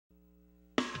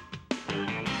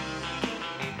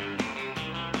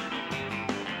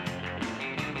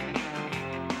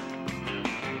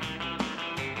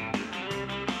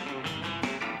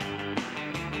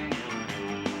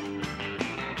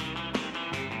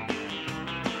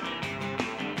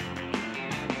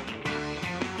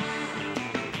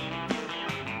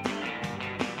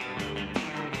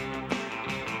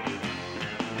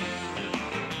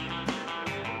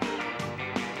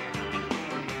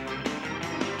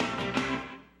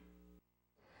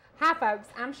Hi folks,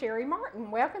 I'm Cherie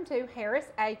Martin. Welcome to Harris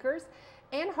Acres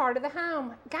and Heart of the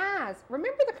Home. Guys,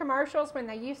 remember the commercials when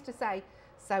they used to say,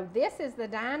 so this is the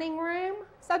dining room?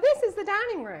 So this is the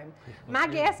dining room. My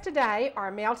guests today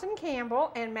are Melton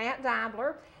Campbell and Matt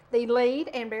Dibler, the lead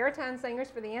and baritone singers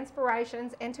for the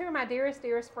Inspirations, and two of my dearest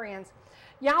friends.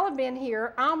 Y'all have been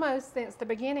here almost since the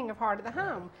beginning of Heart of the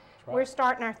Home. Right. We're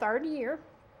starting our third year.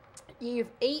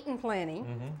 You've eaten plenty.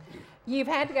 You've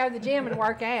had to go to the gym and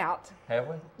work out. Have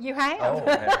we? You have.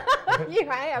 Oh, You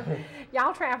have.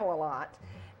 Y'all travel a lot.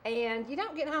 And you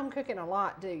don't get home cooking a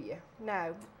lot, do you?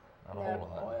 No. Not a whole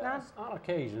lot. Well, on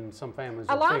occasion, some families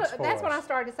a lot fix of, for that's us. what I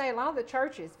started to say. A lot of the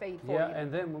churches feed for you. Yeah,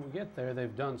 and then when we get there,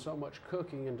 they've done so much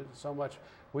cooking and so much,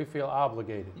 we feel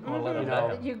obligated. You want to let them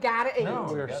know. You got to eat. No.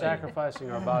 We're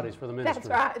sacrificing our bodies for the ministry.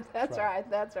 That's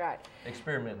right.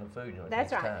 Experimenting with food,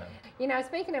 That's right. time. You know,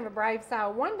 speaking of a brave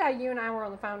soul, one day you and I were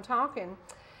on the phone talking,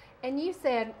 and you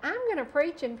said, I'm going to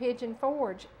preach in Pigeon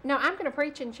Forge. No, I'm going to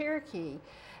preach in Cherokee.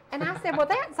 And I said, well,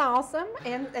 that's awesome.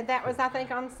 And that was, I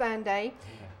think, on Sunday.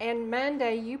 And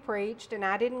Monday you preached, and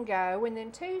I didn't go. And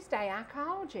then Tuesday I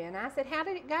called you, and I said, how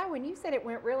did it go? And you said it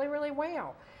went really, really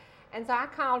well. And so I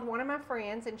called one of my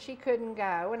friends, and she couldn't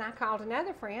go. And I called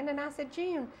another friend, and I said,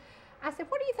 June, I said,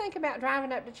 what do you think about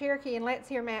driving up to Cherokee and let's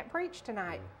hear Matt preach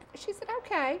tonight? She said,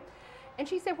 okay. And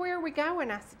she said, where are we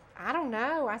going? I said, I don't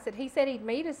know. I said, he said he'd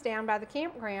meet us down by the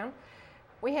campground.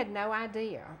 We had no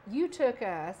idea. You took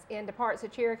us into parts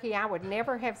of Cherokee I would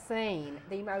never have seen.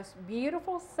 The most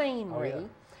beautiful scenery. Oh, yeah.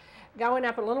 Going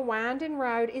up a little winding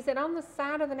road. Is it on the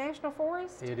side of the National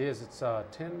Forest? It is. It's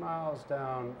 10 miles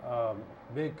down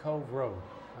Big Cove Road.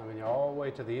 I mean, you're all the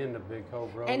way to the end of Big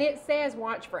Cove Road. And it says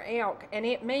watch for elk, and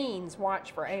it means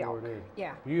watch for elk. Sure it is.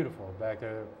 Yeah. Beautiful back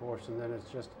there, of course. And then it's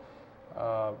just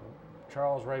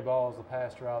Charles Ray Ball is the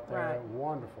pastor out there. Right.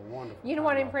 Wonderful, wonderful. You know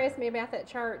what impressed me about that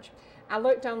church? I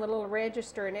looked on the little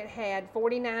register, and it had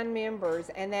 49 members,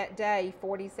 and that day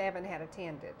 47 had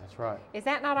attended. That's right. Is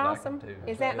that not awesome?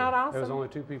 Is that not awesome? There was only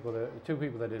two people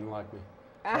that didn't like me.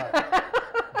 Right.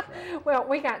 Well,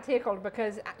 we got tickled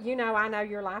because, you know, I know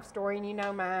your life story and you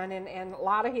know mine, and a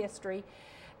lot of history.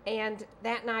 And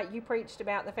that night you preached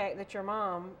about the fact that your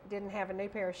mom didn't have a new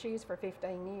pair of shoes for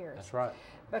 15 years. That's right.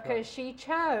 Because she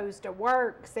chose to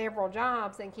work several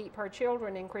jobs and keep her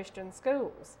children in Christian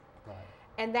schools. Right.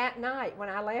 And that night when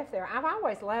I left there, I've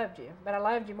always loved you, but I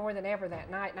loved you more than ever that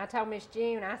night. And I told Miss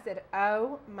June, I said,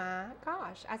 oh my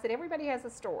gosh. I said, everybody has a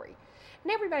story.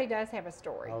 And everybody does have a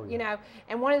story, you know.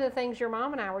 And one of the things your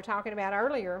mom and I were talking about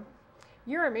earlier,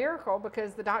 you're a miracle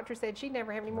because the doctor said she'd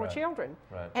never have any more children.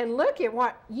 Right. And look at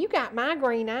what, you got my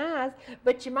green eyes,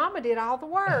 but your mama did all the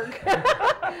work.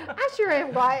 I sure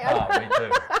am glad. Oh, me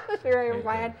too. I sure am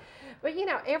glad. But you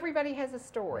know, everybody has a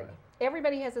story. Right.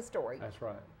 Everybody has a story. That's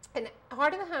right. And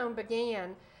Heart of the Home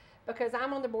began because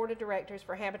I'm on the board of directors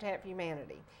for Habitat for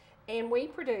Humanity. And we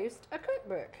produced a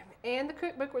cookbook. And the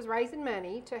cookbook was raising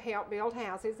money to help build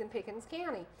houses in Pickens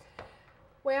County.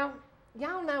 Well,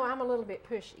 y'all know I'm a little bit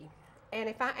pushy. And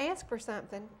if I ask for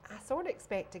something, I sort of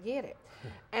expect to get it.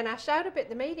 And I showed up at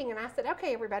the meeting and I said,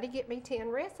 okay, everybody get me 10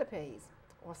 recipes.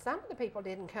 Well, some of the people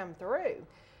didn't come through.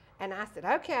 And I said,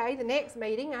 okay, the next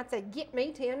meeting, I'd say, get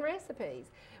me 10 recipes.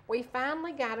 We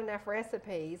finally got enough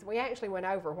recipes. We actually went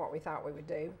over what we thought we would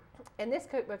do. And this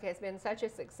cookbook has been such a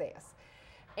success.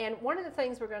 And one of the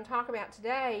things we're going to talk about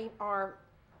today are,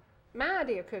 my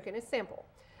idea of cooking is simple.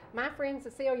 My friend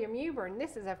Cecilia Mewburn,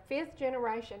 this is a 5th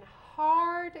generation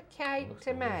hard cake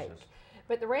to make.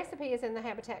 But the recipe is in the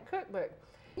Habitat cookbook.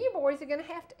 You boys are going to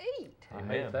have to eat. I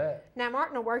hate that. Now,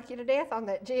 Martin will work you to death on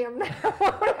that gym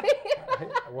now.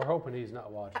 We're hoping he's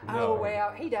not watching. Oh,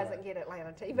 well, he doesn't get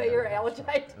Atlanta TV or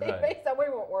LJ-TV, so we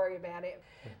won't worry about it.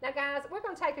 Now, guys, we're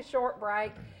going to take a short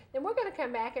break. Then we're going to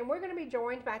come back, and we're going to be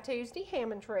joined by Tuesday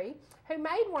Hammontree, who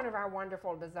made one of our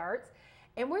wonderful desserts.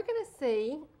 And we're going to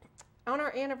see, on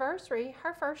our anniversary,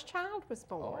 her first child was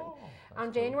born.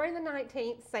 On January the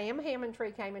 19th, Sam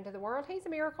Hammontree came into the world. He's a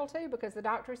miracle, too, because the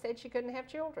doctor said she couldn't have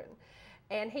children.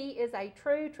 And he is a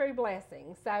true, true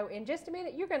blessing. So in just a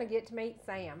minute, you're going to get to meet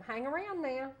Sam. Hang around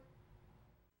now.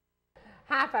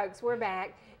 Hi, folks. We're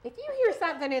back. If you hear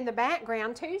something in the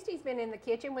background, Tuesday's been in the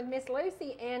kitchen with Miss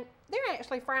Lucy, and they're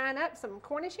actually frying up some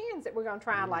Cornish hens that we're going to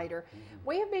try later.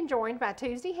 We have been joined by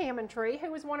Tuesday Hammontree,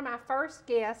 who was one of my first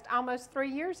guests almost 3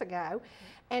 years ago.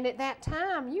 And at that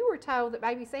time, you were told that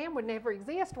baby Sam would never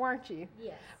exist, weren't you?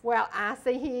 Yes. Well, I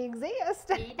see he exists.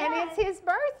 He and does. it's his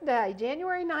birthday.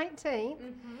 January 19th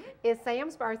is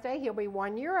Sam's birthday. He'll be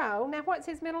 1 year old. Now, what's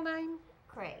his middle name?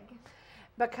 Craig.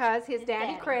 Because his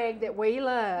daddy, daddy Craig, that we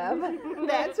love.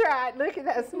 That's right. Look at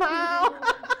that smile.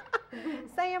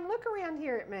 Sam, Sam, look around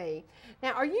here at me.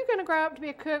 Now, are you going to grow up to be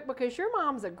a cook? Because your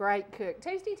mom's a great cook.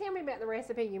 Tuesday, tell me about the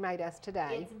recipe you made us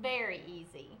today. It's very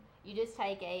easy. You just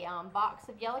take a box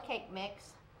of yellow cake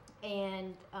mix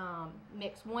and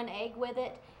mix 1 egg with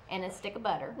it and a stick of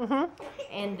butter.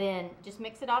 And then just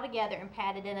mix it all together and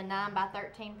pat it in a 9 by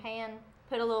 13 pan.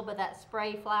 Put a little bit of that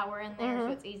spray flour in there so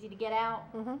it's easy to get out.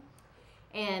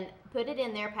 And put it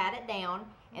in there, pat it down,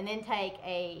 and then take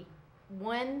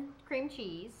 1 cream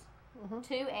cheese,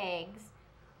 2 eggs,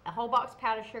 a whole box of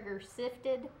powdered sugar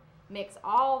sifted, mix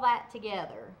all that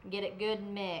together, get it good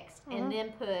and mixed, and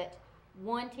then put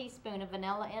 1 teaspoon of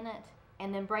vanilla in it,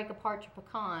 and then break apart your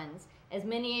pecans, as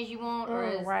many as you want or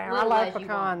as Wow, I little love as you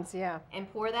want. pecans, yeah.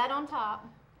 And pour that on top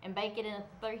and bake it in a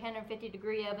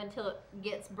 350-degree oven until it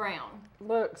gets brown.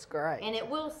 Looks great. And it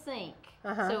will sink.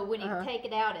 So when you take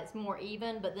it out, it's more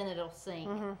even, but then it'll sink,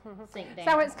 sink down.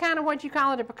 So it's kind of what you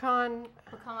call it, a pecan.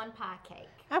 pecan pie cake.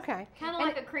 Okay. Kind of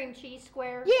like a cream cheese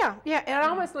square. Yeah, yeah. It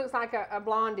almost looks like a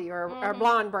blondie or a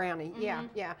blonde brownie. Yeah,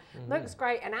 yeah. Looks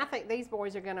great, and I think these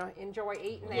boys are going to enjoy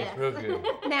eating that. It's real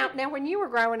good. Now, when you were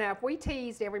growing up, we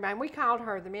teased everybody. We called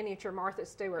her the miniature Martha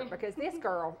Stewart because this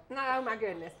girl, oh my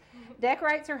goodness,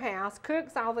 decorates her house,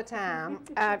 cooks all the time.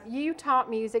 You taught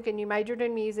music and you majored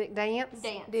in music, dance,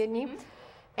 didn't you?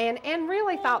 And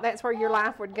really thought that's where your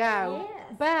life would go.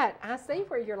 Yes. But I see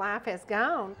where your life has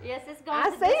gone. Yes, it's gone I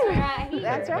to see. this one right here.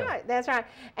 That's right. That's right.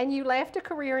 And you left a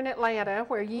career in Atlanta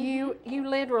where you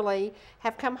literally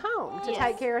have come home to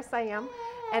take care of Sam,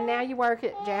 and now you work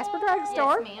at Jasper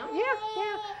Drugstore. Yes, ma'am. Yeah,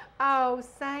 yeah. Oh,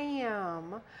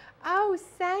 Sam. Oh,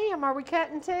 Sam. Are we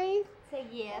cutting teeth? Say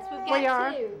yes. We've got We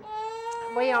are. two.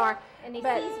 We are. And he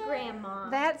But sees grandma.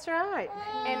 that's right.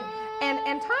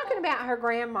 And talking about her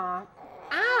grandma,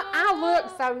 I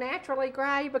look so naturally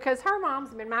gray because her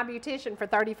mom's been my beautician for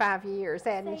 35 years,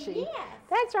 hasn't Say she? yes.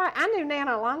 That's right. I knew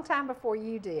Nana a long time before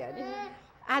you did.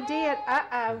 I did.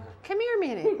 Uh-oh. Come here a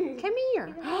minute. Come here.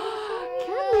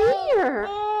 Come here.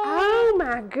 Oh,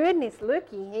 my goodness.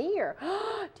 Looky here.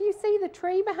 Do you see the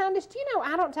tree behind us? Do you know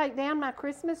I don't take down my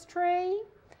Christmas tree?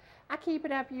 I keep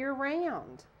it up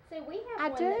year-round. See, we I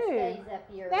have one do. that stays up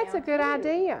year That's a round, good too.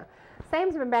 idea.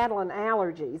 Sam's been battling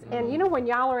allergies. And you know when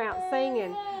y'all are out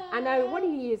singing, I know, what do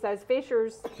you use, those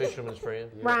Fishers? Fisherman's friend.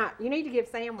 Right. You need to give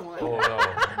Sam one. Oh, no.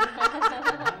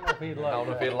 I don't know if he'd I like don't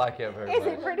know if that. he'd like that very Is much.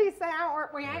 it pretty sour?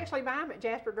 We actually buy them at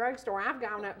Jasper Drugstore. I've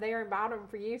gone up there and bought them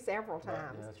for you several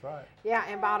times. That's right. Yeah,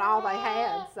 and bought all they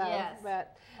had. So, Yes.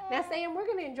 but now, Sam, we're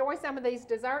going to enjoy some of these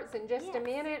desserts in just a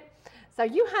minute. So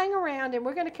you hang around, and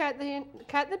we're going to cut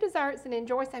the desserts and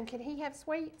enjoy some. Can he have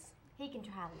sweets? He can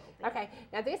try a little bit. Okay.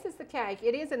 Now this is the cake.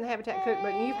 It is in the Habitat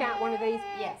Cookbook, and you've got one of these.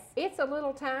 Yes. It's a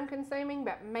little time-consuming,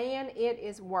 but man, it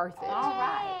is worth it. All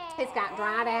right. It's got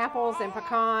dried apples and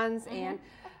pecans and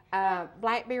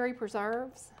blackberry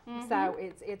preserves. So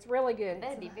it's really good.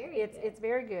 That'd be very good. It's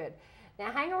very good.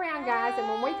 Now hang around, guys, and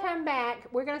when we come back,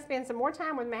 we're going to spend some more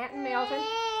time with Matt and Melton,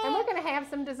 and we're going to have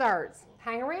some desserts.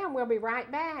 Hang around. We'll be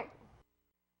right back.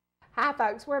 Hi,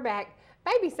 folks. We're back.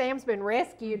 Baby Sam's been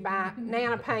rescued by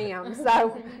Nana Pam.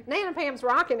 So Nana Pam's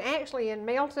rocking actually in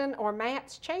Melton or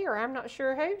Matt's chair. I'm not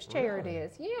sure whose chair it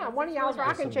is. Yeah, one of y'all's Get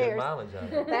rocking some good chairs. mileage out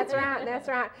of it. That's right, that's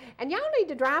right. And y'all need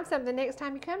to drive some the next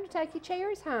time you come to take your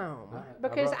chairs home.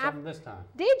 Because I brought some this time.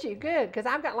 Did you? Good, because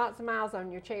I've got lots of miles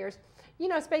on your chairs. You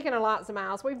know, speaking of lots of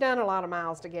miles, we've done a lot of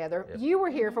miles together. Yep. You were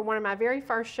here for one of my very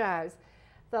first shows.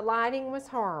 The lighting was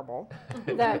horrible.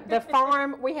 The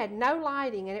farm, we had no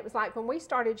lighting, and it was like when we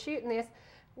started shooting this,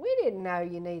 we didn't know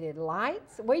you needed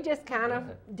lights. We just kind of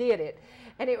did it.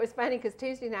 And it was funny because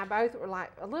Tuesday and I both were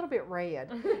like a little bit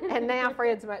red. And now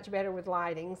Fred's much better with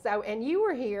lighting. So, and you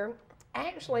were here.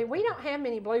 Actually, we don't have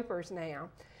many bloopers now.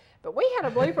 But we had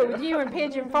a blooper with you and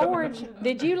Pigeon Forge.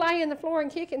 Did you lay in the floor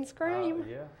and kick and scream?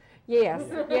 Yeah. Yes,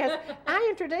 yes. I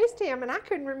introduced him and I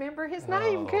couldn't remember his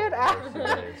name, could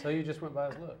I? So you just went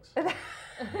by his looks.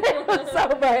 It was so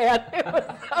bad. It was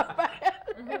so bad.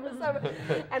 It was so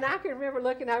bad. And I can remember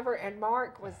looking over and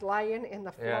Mark was laying in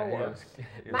the floor. Yeah, he was,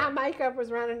 My makeup was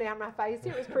running down my face.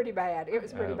 It was pretty bad. It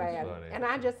was pretty That was bad. funny.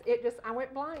 And I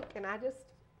went blank and I just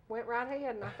went right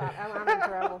ahead and I thought, oh, I'm in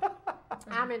trouble.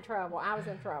 I'm in trouble. I was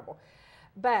in trouble.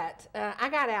 But I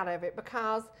got out of it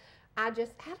because how did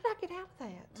I get out of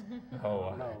that?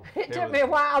 Oh, No. It took me a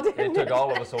while, didn't It it? took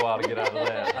all of us a while to get out of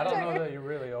that. I don't know that you're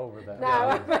really over that.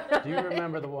 No. Do you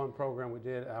remember the one program we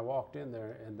did? I walked in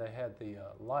there and they had the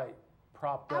light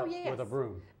propped up yes. with a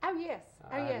broom. Oh, yes.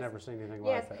 Oh, yes. I'd never seen anything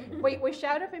Yes, like that. we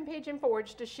showed up in Pigeon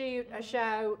Forge to shoot a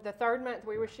show the third month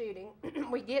we were shooting.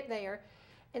 We get there,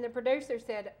 and the producer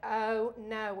said, oh,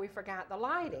 no, we forgot the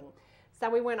lighting. So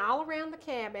we went all around the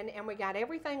cabin and we got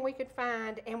everything we could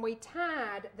find, and we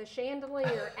tied the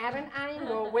chandelier at an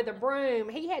angle with a broom.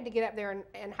 He had to get up there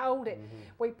and hold it.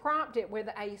 We propped it with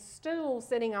a stool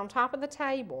sitting on top of the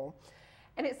table,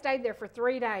 and it stayed there for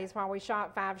 3 days while we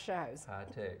shot 5 shows. High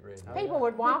tech, really. People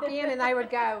would walk in and they would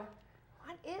go,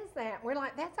 "What is that?" We're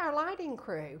like, "That's our lighting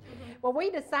crew." Well, we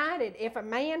decided if a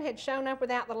man had shown up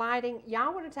without the lighting,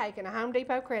 y'all would have taken a Home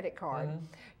Depot credit card.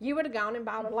 You would have gone and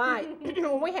bought a light.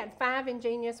 Well, we had 5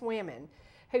 ingenious women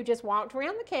who just walked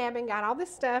around the cabin, got all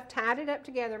this stuff, tied it up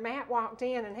together. Matt walked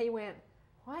in and he went,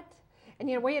 "What?" And,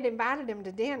 you know, we had invited him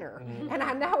to dinner. And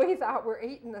I know he thought we're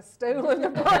eating the stool and the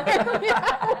broom. You know,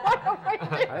 what are we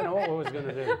doing? I didn't know what we was going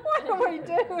to do. What are we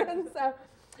doing? So,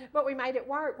 but we made it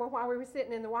work. Well, while we were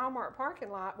sitting in the Walmart parking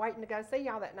lot waiting to go see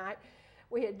y'all that night,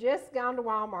 we had just gone to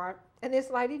Walmart, and this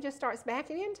lady just starts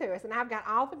backing into us. And I've got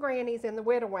all the grannies in the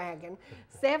widow wagon,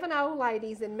 7 old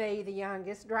ladies and me, the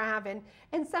youngest, driving,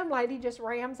 and some lady just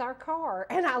rams our car.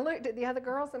 And I looked at the other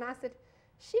girls and I said,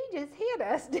 "She just hit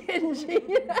us, didn't she?"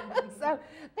 So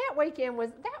that weekend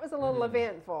was a little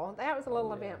eventful. That was a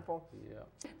little eventful. Yeah.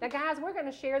 Now, guys, we're going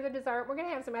to share the dessert. We're going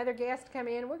to have some other guests come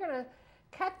in. We're going to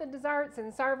cut the desserts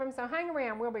and serve them. So hang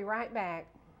around. We'll be right back.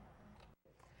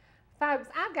 Folks,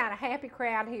 I've got a happy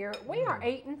crowd here. We are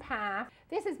eating pie.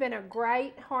 This has been a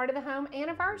great Heart of the Home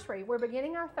anniversary. We're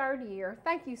beginning our 3rd year.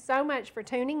 Thank you so much for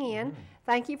tuning in.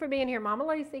 Thank you for being here. Mama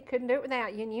Lucy, couldn't do it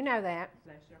without you, and you know that.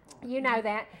 You know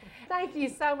that. Thank you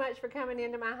so much for coming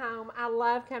into my home. I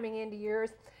love coming into yours.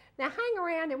 Now hang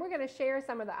around and we're going to share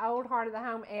some of the old Heart of the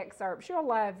Home excerpts. You'll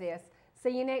love this.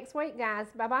 See you next week, guys.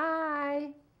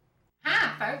 Bye-bye.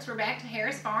 Hi, folks. We're back to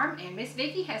Harris Farm, and Miss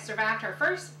Vicki has survived her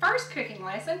first cooking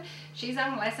lesson. She's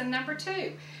on lesson number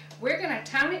 2. We're going to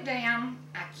tone it down.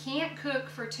 I can't cook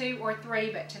for 2 or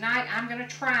 3, but tonight I'm going to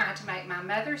try to make my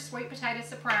mother's sweet potato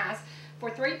surprise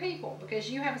for 3 people, because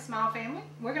you have a small family.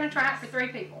 We're going to try it for 3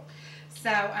 people.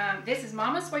 So this is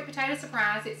Mama's sweet potato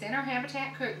surprise. It's in our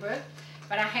Habitat cookbook,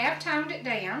 but I have toned it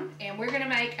down, and we're going to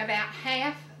make about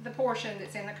half the portion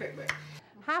that's in the cookbook.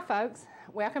 Hi, folks.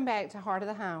 Welcome back to Heart of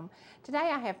the Home.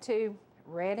 Today I have 2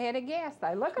 red-headed guests.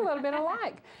 They look a little bit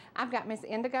alike. I've got Miss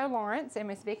Indigo Lawrence and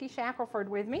Miss Vicki Shackelford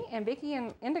with me, and Vicki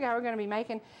and Indigo are going to be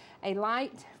making a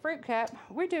light fruit cup.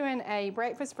 We're doing a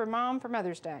breakfast for Mom for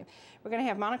Mother's Day. We're going to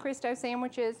have Monte Cristo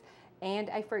sandwiches and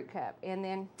a fruit cup, and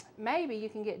then maybe you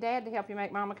can get Dad to help you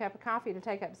make Mom a cup of coffee to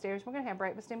take upstairs. We're going to have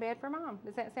breakfast in bed for Mom.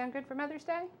 Does that sound good for Mother's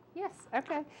Day? Yes.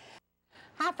 Okay.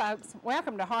 Hi, folks.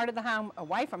 Welcome to Heart of the Home,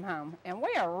 away from home. And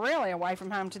we are really away from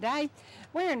home today.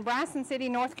 We're in Bryson City,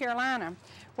 North Carolina,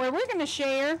 where we're going to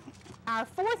share our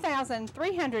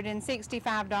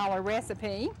 $4,365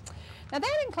 recipe. Now,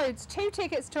 that includes 2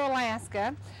 tickets to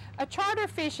Alaska, a charter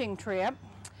fishing trip,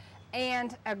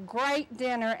 and a great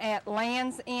dinner at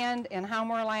Land's End in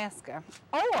Homer, Alaska.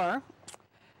 Or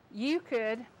you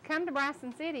could come to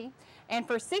Bryson City and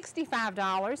for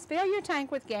 $65, fill your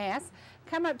tank with gas,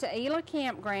 come up to Ela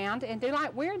Campground and do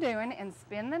like we're doing and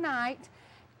spend the night,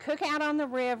 cook out on the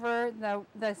river,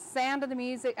 the sound of the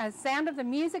music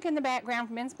in the background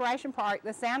from Inspiration Park,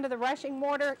 the sound of the rushing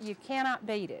water, you cannot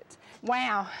beat it.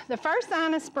 Wow, the first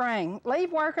sign of spring.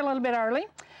 Leave work a little bit early,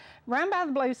 run by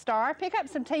the Blue Star, pick up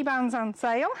some T-bones on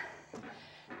sale,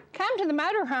 come to the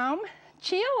motorhome,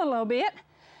 chill a little bit,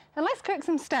 and let's cook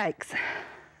some steaks.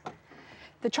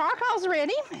 The charcoal's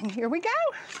ready, and here we go.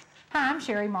 Hi, I'm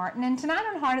Cherie Martin, and tonight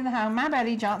on Heart of the Home, my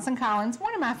buddy Johnson Collins,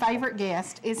 one of my favorite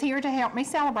guests, is here to help me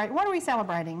celebrate. What are we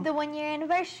celebrating? The 1-year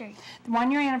anniversary. The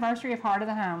 1-year anniversary of Heart of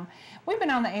the Home. We've been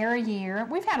on the air a year.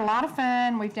 We've had a lot of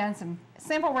fun. We've done some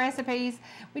simple recipes.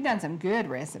 We've done some good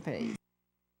recipes.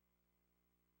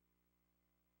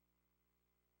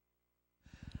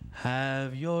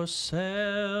 Have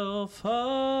yourself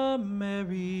a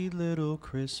merry little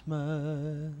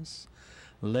Christmas.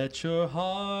 Let your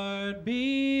heart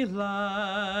be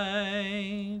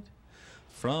light.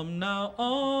 From now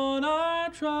on, our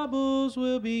troubles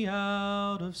will be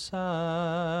out of sight.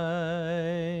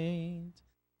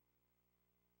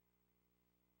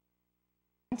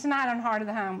 Tonight on Heart of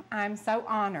the Home, I'm so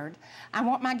honored. I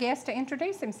want my guest to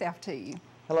introduce himself to you.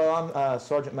 Hello, I'm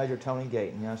Sergeant Major Tony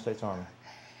Gayton, United States Army.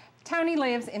 Tony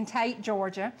lives in Tate,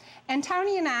 Georgia, and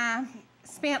Tony and I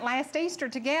spent last Easter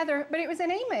together, but it was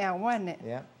an email, wasn't it?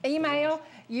 Yeah. Email,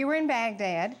 you were in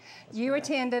Baghdad. You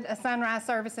attended a sunrise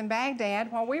service in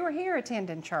Baghdad while we were here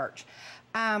attending church.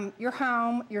 You're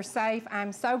home, you're safe,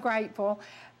 I'm so grateful.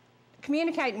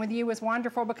 Communicating with you was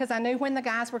wonderful because I knew when the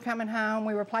guys were coming home,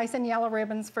 we were placing yellow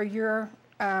ribbons for your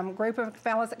group of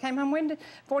fellas that came home. When did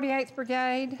 48th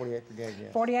Brigade? 48th Brigade,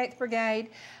 yes. 48th Brigade.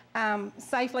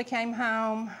 safely came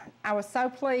home. I was so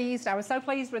pleased. I was so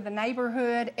pleased with the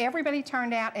neighborhood. Everybody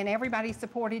turned out and everybody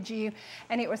supported you.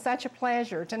 And it was such a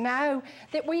pleasure to know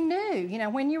that we knew, you know,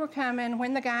 when you were coming,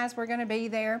 when the guys were going to be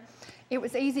there. It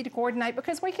was easy to coordinate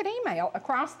because we could email.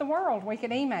 Across the world, we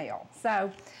could email. So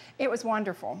it was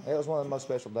wonderful. It was one of the most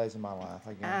special days of my life.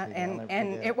 I guarantee you. I'll never And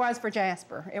forget it was for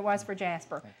Jasper. It was for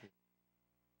Jasper. Thank you.